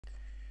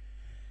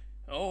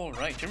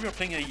Alright, here we are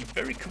playing a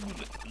very cool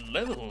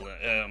level.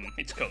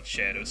 It's called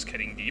Shadows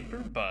Cutting Deeper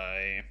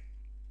by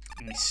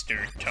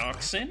Mr.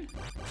 Toxin.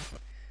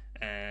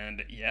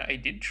 And yeah, I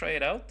did try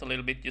it out a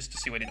little bit just to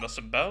see what it was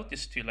about,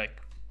 just to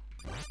like,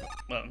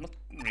 well, not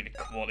really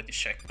quality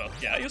check, but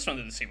yeah, I just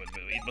wanted to see what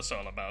it was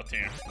all about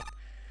here.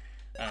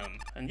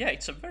 And yeah,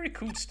 it's a very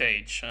cool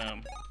stage,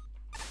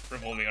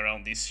 revolving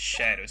around these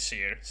shadows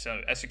here.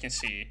 So as you can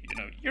see, you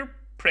know, you're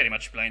pretty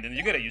much blind and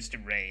you gotta use the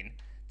rain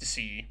to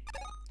see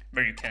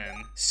where you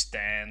can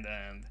stand,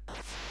 and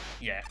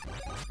yeah.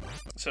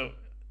 So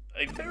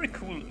a very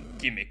cool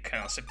gimmick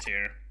concept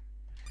here.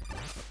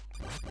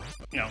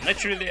 Now,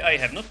 naturally, I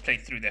have not played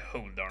through the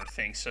whole darn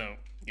thing, so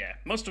yeah,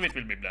 most of it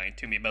will be blind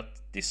to me, but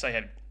this I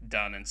have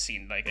done and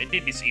seen. Like, I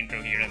did this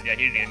intro here, and yeah,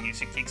 here the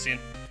music kicks in.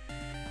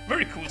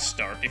 Very cool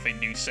start, if I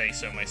do say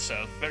so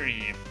myself.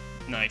 Very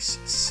nice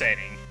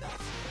setting.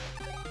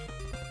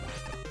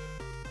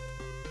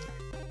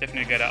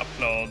 Definitely gotta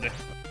applaud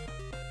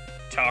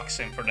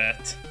Toxin for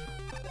that.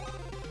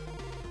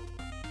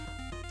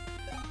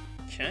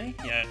 Okay,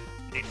 yeah,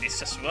 did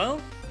this as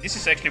well. This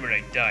is actually where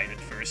I died at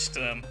first.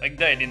 I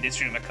died in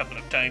this room a couple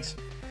of times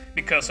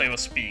because I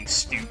was being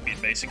stupid,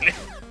 basically.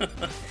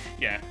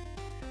 Yeah.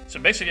 So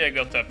basically I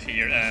got up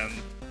here and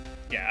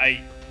yeah,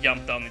 I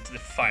jumped down into the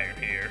fire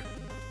here.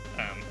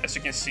 As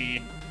you can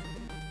see,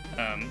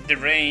 the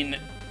rain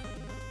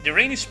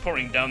is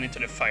pouring down into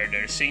the fire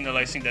there,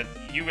 signalizing that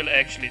you will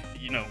actually,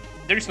 you know,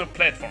 there is no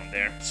platform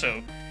there.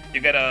 So you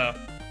gotta,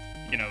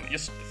 you know,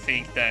 just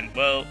think then,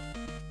 well,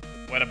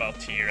 what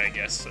about here, I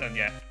guess? And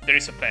yeah, there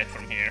is a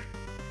platform here.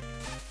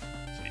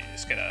 So you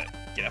just gotta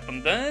get up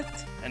on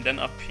that, and then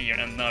up here,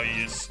 and now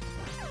you just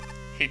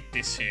hit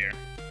this here.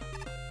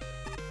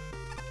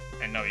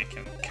 And now you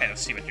can kind of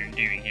see what you're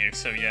doing here,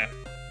 so yeah.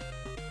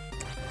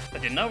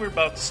 But then now we're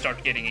about to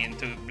start getting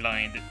into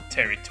blind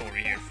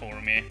territory here for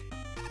me.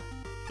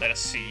 Let us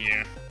see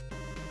here.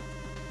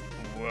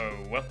 Whoa,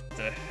 what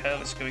the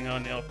hell is going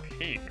on up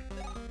here?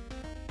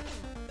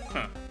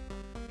 Huh.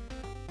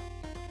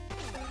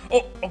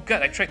 Oh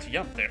god, I tried to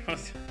jump there.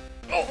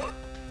 Oh!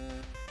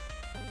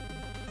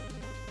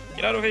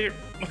 Get out of here!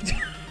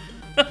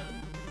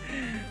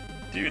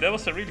 Dude, that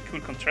was a really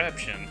cool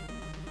contraption.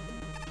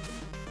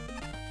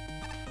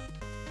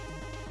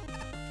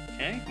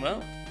 Okay,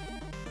 well,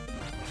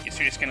 I guess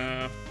we're just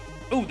gonna...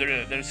 Oh,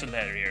 there's a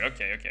ladder here.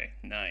 Okay,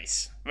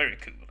 nice. Very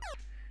cool.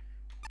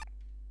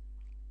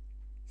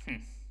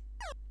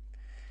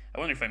 I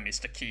wonder if I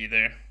missed a key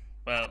there.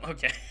 Well,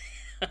 okay.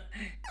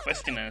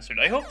 Question answered.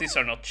 I hope these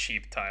are not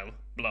cheap tile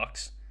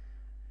blocks.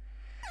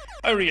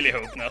 I really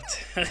hope not.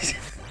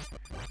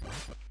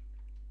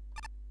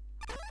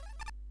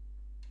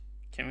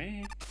 Can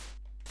we...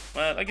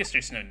 Well, I guess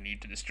there's no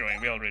need to destroy him.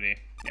 We already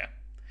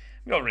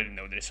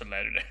know there's a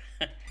ladder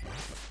there.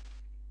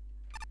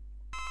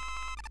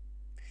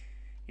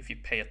 If you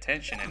pay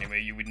attention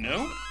anyway, you would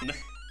know.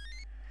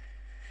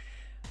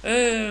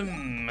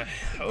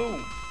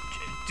 Oh,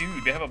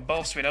 dude, we have a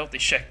boss without the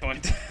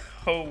checkpoint.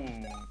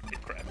 Holy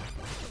crap.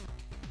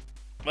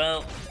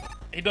 Well,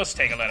 he does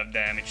take a lot of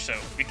damage, so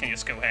we can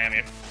just go ham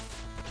here.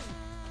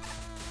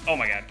 Oh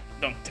my god,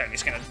 don't tell me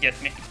he's gonna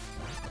get me.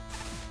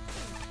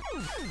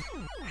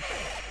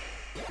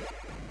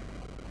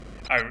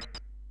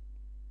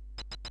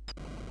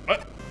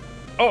 What?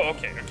 Oh,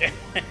 okay.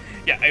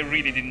 Yeah, I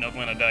really did not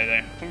want to die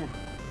there. Ooh.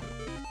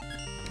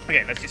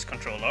 Okay, let's just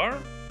control R.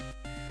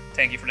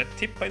 Thank you for that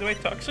tip, by the way,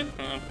 Toxin.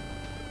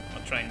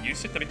 I'll try and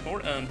use it a bit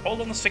more. And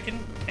hold on a second,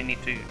 I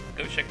need to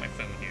go check my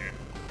phone here.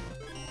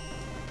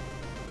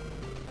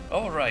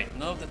 Alright,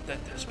 now that that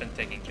has been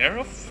taken care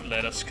of,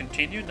 let us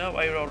continue. Now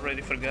I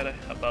already forgot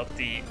about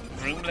the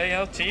room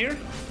layout here.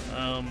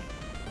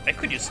 I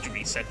could just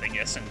reset, I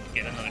guess, and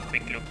get another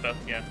quick look, but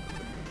yeah,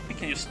 we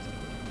can just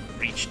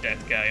reach that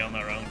guy on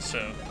our own,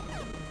 so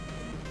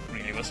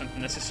really wasn't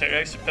necessary,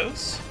 I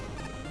suppose.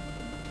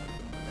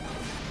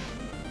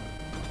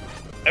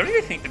 I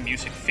really think the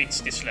music fits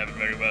this level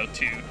very well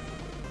too.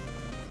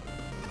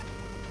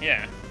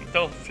 Yeah, it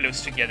all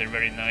flows together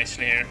very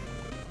nicely here.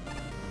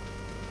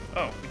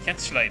 Oh, we can't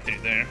slide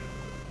through there,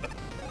 but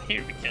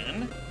here we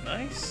can.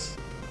 Nice.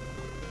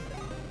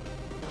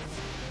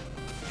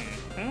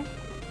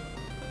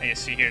 I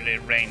just see here the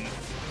rain.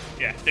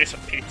 Yeah, there's a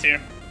pit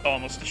here,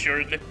 almost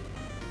assuredly.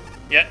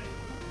 Yeah.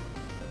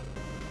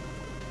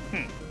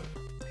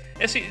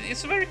 Yeah, see,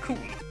 it's very cool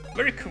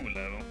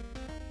level.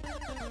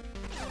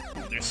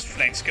 There's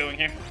flanks going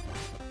here.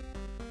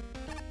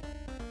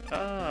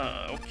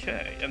 Ah,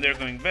 okay. And they're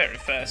going very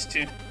fast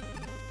too.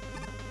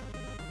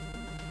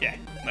 Yeah,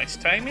 nice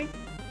timing.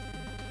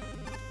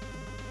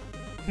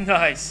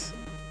 Nice.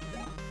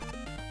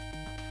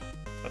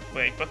 But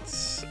wait,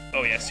 what's...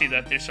 Oh yeah, see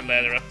that? There's a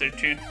ladder up there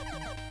too.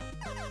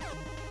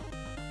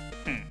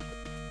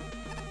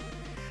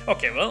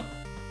 Okay, well,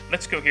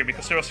 let's go here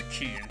because there was a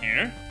key in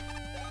here.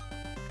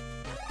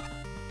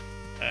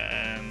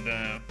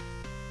 And...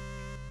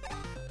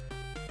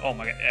 oh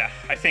my god, yeah,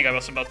 I think I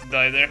was about to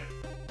die there.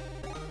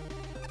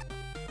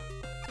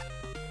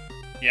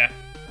 Yeah,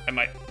 I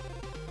might.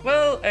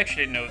 Well,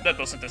 actually, no, that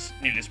wasn't as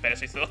nearly as bad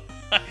as I thought.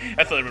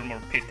 I thought there were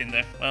more pit in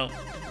there. Well,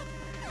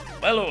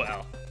 oh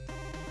well.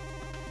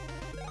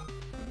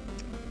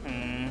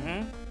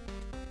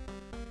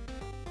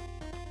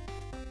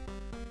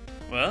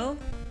 Well,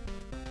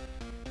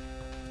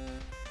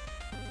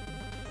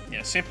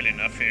 yeah, simple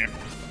enough here.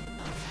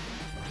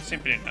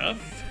 Simple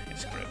enough.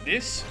 Let's grab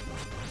this.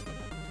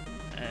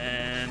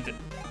 And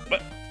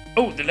what?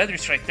 Oh, the ladder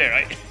is right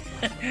there.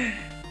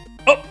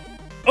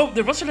 Oh,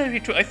 there was a ladder here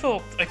too. I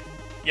thought,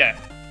 yeah,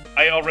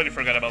 I already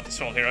forgot about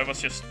this wall here. I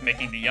was just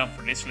making the jump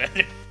for this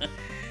ladder.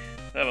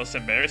 That was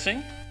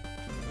embarrassing.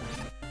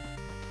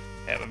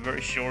 I have a very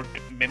short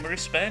memory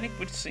span, it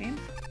would seem.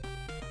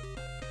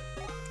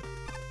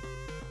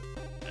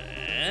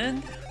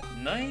 And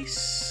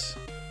nice.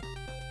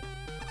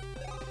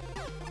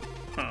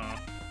 Huh.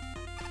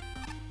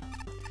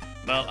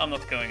 Well, I'm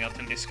not going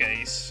until this guy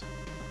is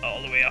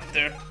all the way up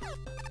there.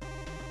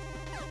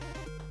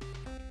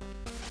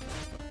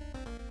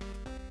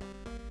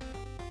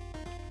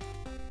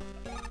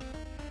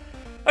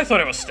 I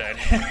thought I was dead.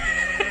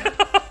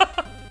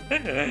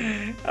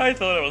 I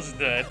thought I was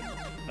dead.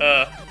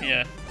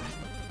 Yeah.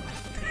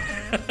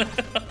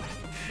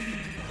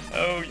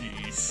 Oh,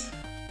 jeez.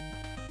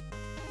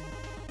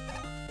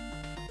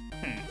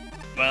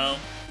 Well,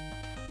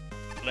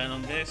 land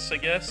on this, I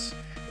guess.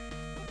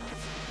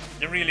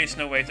 There really is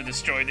no way to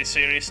destroy this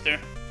series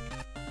there.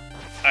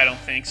 I don't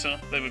think so.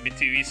 That would be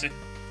too easy.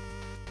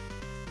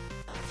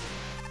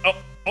 Oh,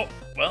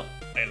 well,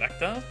 I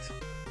lucked out.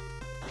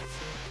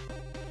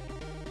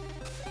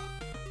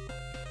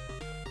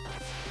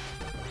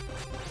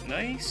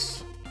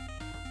 Nice.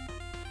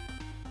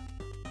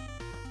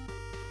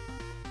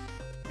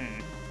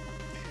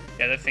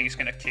 Yeah, that thing is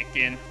gonna kick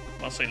in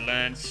once I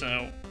land,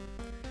 so...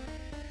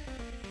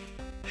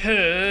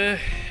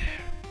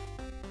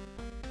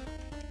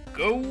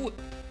 Go!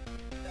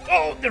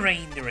 Oh, the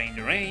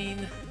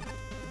rain!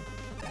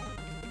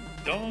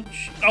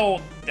 Dodge!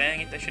 Oh,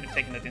 dang it, I should have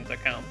taken that into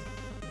account.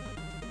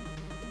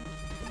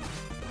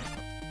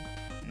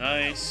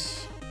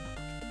 Nice.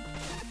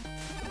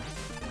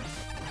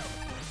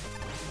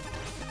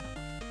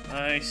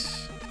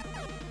 Nice.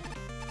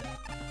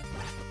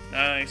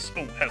 Nice.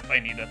 Oh, help, I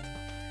need that.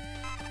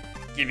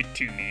 Give it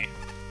to me.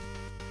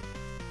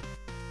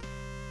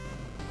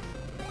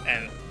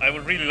 And I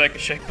would really like a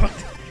checkpoint.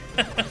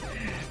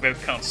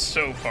 We've come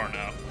so far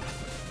now.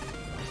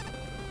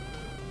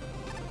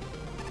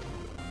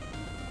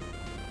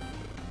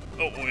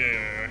 Oh,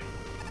 yeah.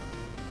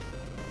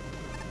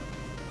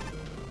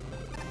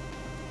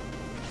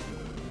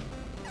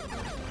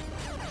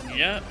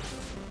 Yeah.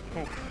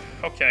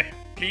 Oof. Okay.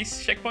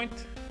 Please,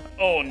 checkpoint.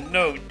 Oh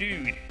no,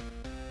 dude.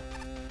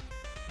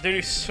 There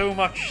is so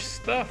much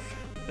stuff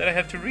that I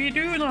have to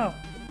redo now.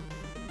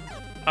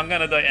 I'm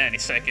gonna die any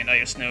second, I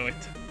just know it.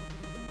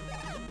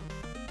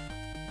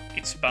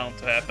 It's bound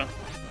to happen.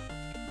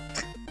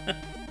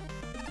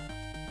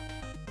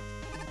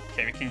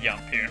 Okay, we can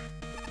jump here.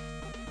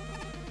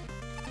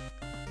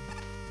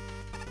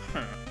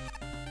 Huh.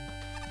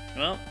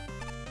 Well,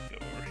 go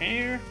over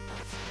here.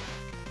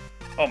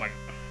 Oh my god.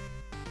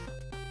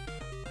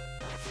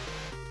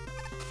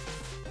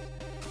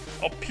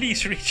 Oh,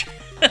 please reach.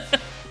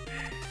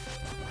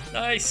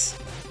 Nice.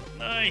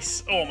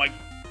 Nice. Oh my.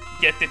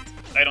 Get it.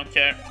 I don't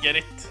care. Get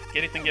it.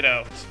 Get it and get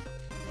out.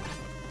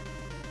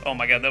 Oh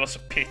my god, that was a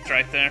pit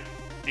right there.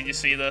 Did you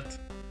see that?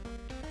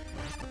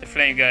 The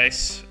flame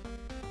guys.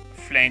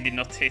 Flame did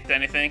not hit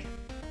anything.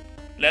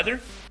 Ladder?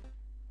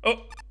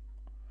 Oh.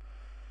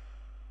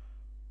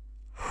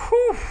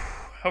 Whew.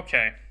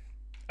 Okay.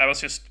 I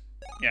was just,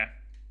 yeah.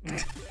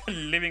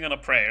 Living on a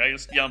prayer. I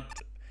just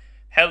jumped,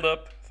 held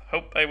up,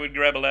 hope I would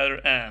grab a ladder,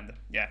 and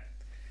yeah.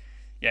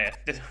 Yeah,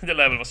 the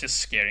level was just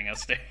scaring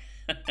us there.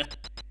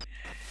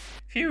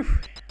 Phew.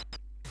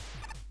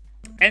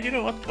 And you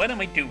know what? What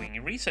am I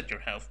doing? Reset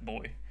your health,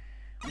 boy.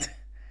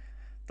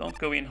 Don't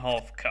go in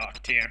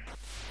half-cocked here.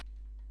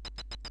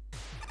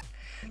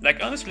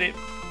 Like, honestly,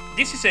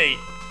 this is a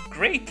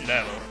great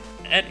level.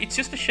 And it's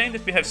just a shame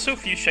that we have so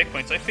few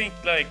checkpoints. I think,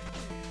 like,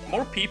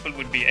 more people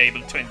would be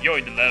able to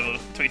enjoy the level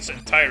to its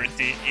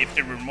entirety if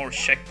there were more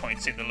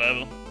checkpoints in the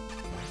level.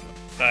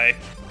 Like,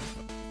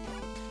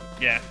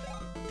 yeah.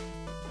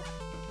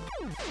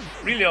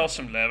 Really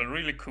awesome level,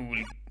 really cool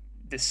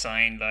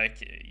design. Like,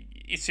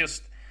 it's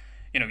just,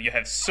 you know, you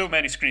have so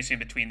many screens in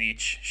between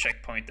each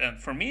checkpoint,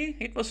 and for me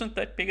it wasn't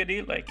that big a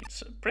deal. Like,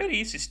 it's a pretty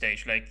easy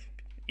stage, like,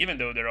 even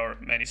though there are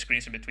many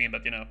screens in between,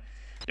 but you know,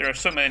 there are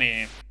so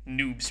many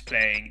noobs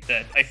playing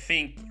that I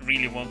think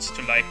really wants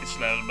to like this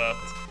level, but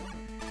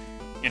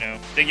you know,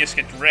 they just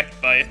get wrecked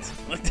by it.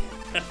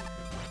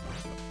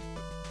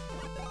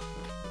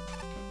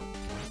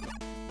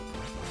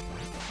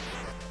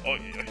 Oh,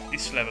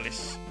 this level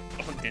is...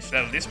 Oh, this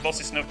level. This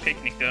boss is no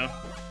picnic, though.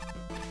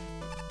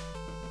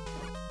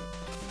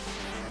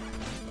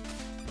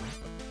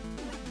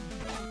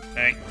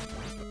 Dang.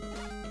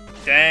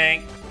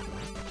 Dang.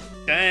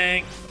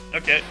 Dang.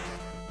 Okay.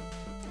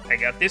 I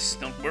got this,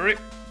 don't worry.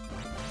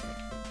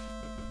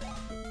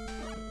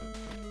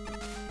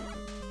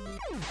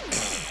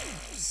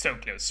 So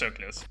close, so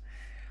close.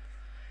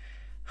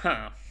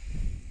 Huh.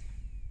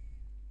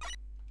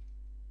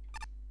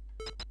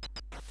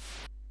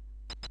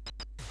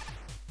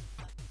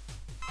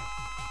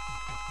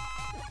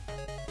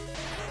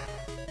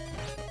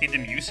 Did the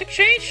music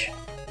change?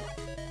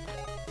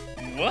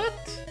 What?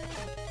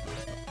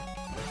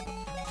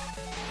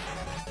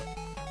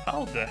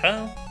 How the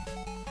hell?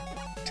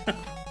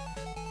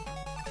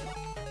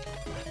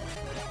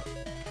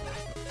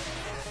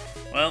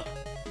 Well,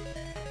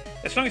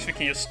 as long as we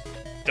can just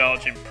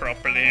dodge him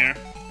properly here,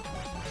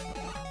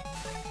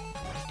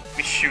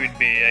 we should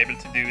be able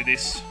to do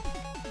this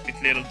with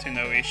little to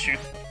no issue.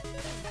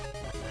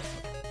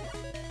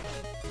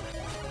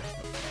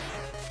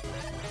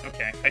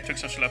 Okay, I took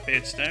some sloppy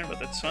hits there, but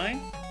that's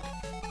fine.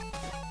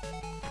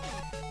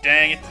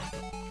 Dang it.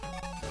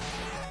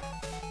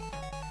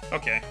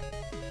 Okay.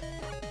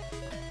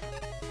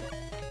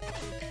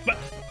 But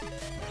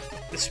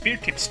the spear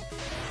tips...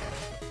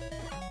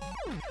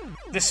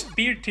 The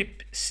spear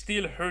tip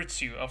still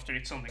hurts you after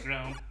it's on the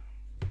ground.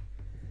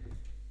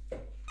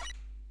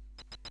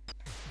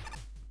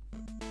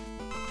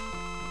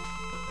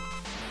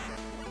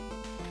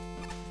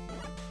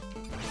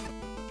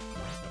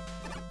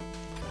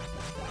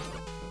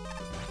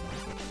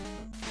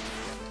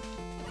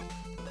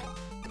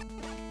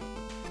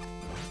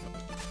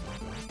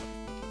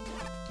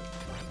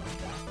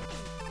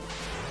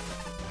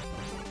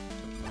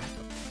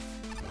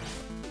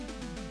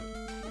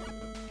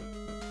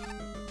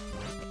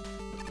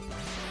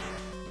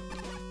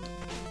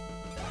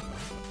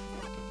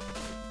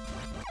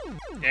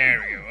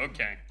 There we go,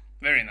 okay.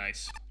 Very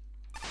nice.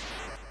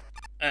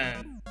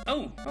 And...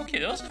 oh, okay,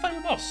 that was the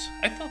final boss.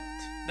 I thought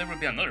there would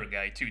be another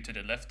guy too to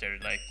the left there,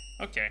 like...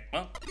 okay,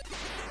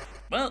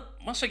 well,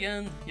 once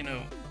again, you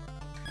know,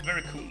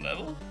 very cool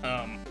level.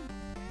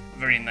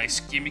 Very nice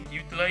gimmick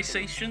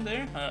utilization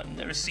there.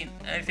 Never seen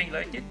anything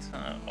like it.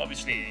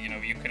 Obviously, you know,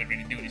 you couldn't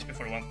really do this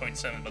before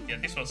 1.7, but yeah,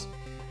 this was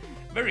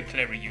very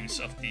clever use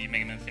of the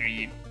Mega Man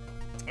 3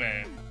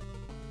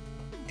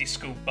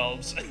 disco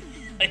bulbs.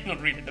 I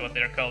don't really know what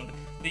they're called.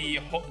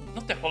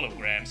 Not the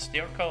holograms, they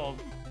are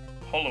called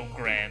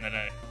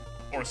hologram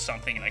or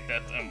something like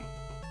that.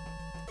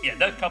 Yeah,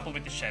 that coupled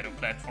with the shadow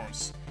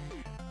platforms,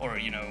 or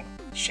you know,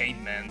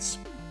 Shade Man's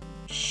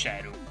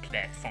shadow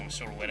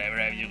platforms or whatever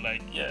have you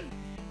like. Yeah,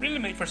 really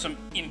made for some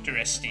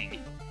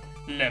interesting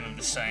level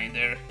design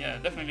there. Yeah,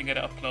 definitely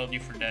gotta applaud you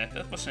for that.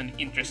 That was an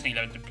interesting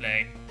level to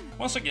play.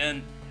 Once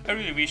again, I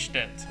really wish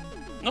that,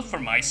 not for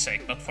my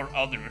sake, but for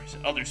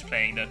others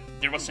playing, that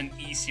there was an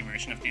easy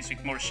version of this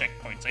with more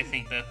checkpoints. I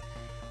think that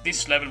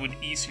this level would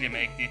easily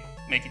make it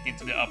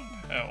into the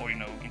or you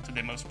know, into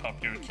the most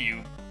popular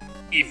queue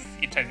if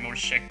it had more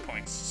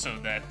checkpoints, so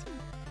that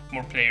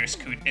more players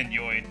could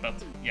enjoy it.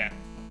 But yeah.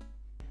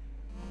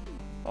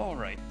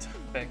 Alright,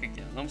 back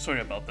again. I'm sorry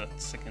about that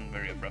second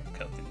very abrupt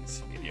cut in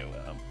this video.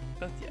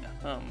 But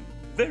yeah,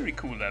 very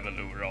cool level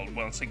overall.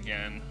 Once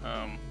again,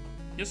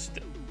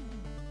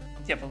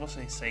 yeah, what was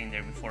I saying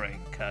there before I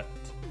cut?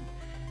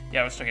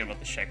 Yeah, I was talking about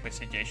the checkpoint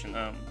situation.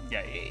 Yeah,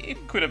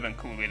 it could have been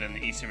cool with an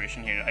easy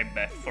version here, I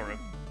bet, for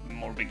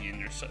more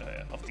beginners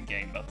of the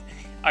game. But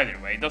either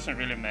way, it doesn't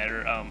really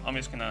matter. I'm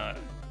just gonna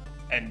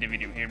end the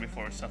video here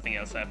before something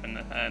else happened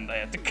and I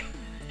had to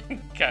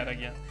cut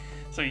again.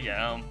 So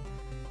yeah,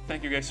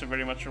 thank you guys so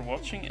very much for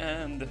watching,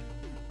 and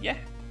yeah,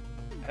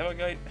 have a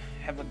guys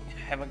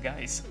have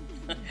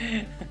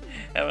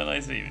a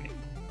nice evening.